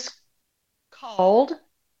is called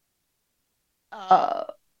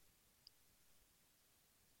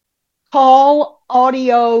call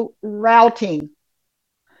audio routing.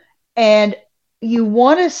 And you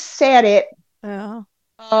want to set it. Yeah.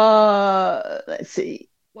 Let's see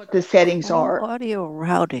what the settings are. Audio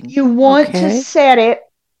routing. You want to set it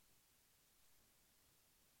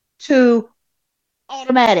to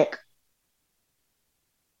automatic.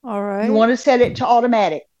 All right. You want to set it to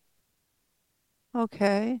automatic.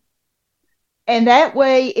 Okay. And that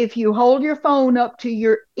way, if you hold your phone up to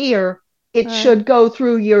your ear, it should go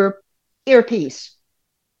through your earpiece.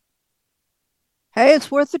 Hey, it's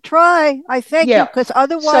worth a try. I thank you, because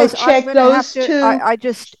otherwise I'm going to have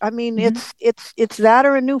to. I mean, it's that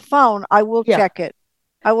or a new phone. I will check it.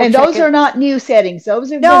 And those are not new settings.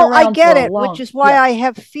 Those have been around I get for a it, long, which is why I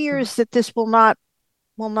have fears that this will not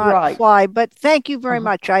fly. But thank you very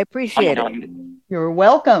much. I appreciate it. You're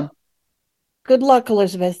welcome. Good luck,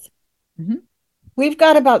 Elizabeth. We've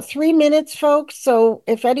got about 3 minutes, folks. So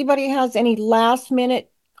if anybody has any last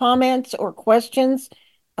minute comments or questions,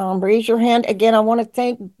 raise your hand. Again, I want to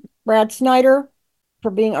thank Brad Snyder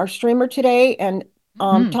for being our streamer today, and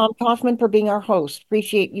Tom Kaufman for being our host.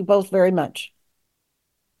 Appreciate you both very much.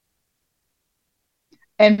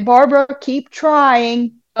 And Barbara, keep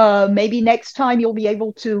trying. Maybe next time you'll be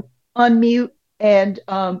able to unmute. And,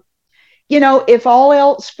 if all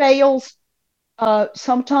else fails,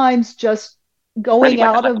 sometimes just going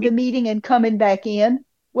out of the meeting and coming back in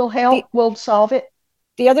will help. We'll solve it.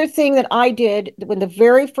 The other thing that I did when the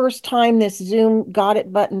very first time this Zoom got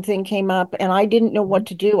it button thing came up, and I didn't know what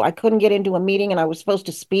to do. I couldn't get into a meeting, and I was supposed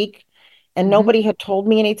to speak, and nobody had told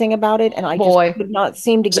me anything about it, and I just could not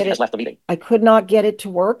seem to get it. I could not get it to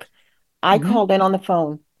work. I called in on the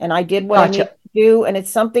phone, and I did what I need to do, and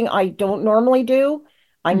it's something I don't normally do.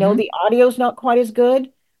 I know the audio's not quite as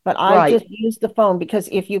good, but I just use the phone, because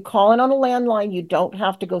if you call in on a landline, you don't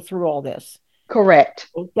have to go through all this. Correct.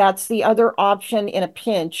 That's the other option in a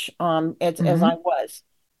pinch, as I was.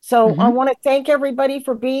 So I want to thank everybody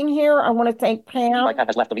for being here. I want to thank Pam.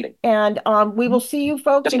 has left the meeting. And we will see you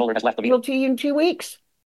folks. We'll see you in 2 weeks.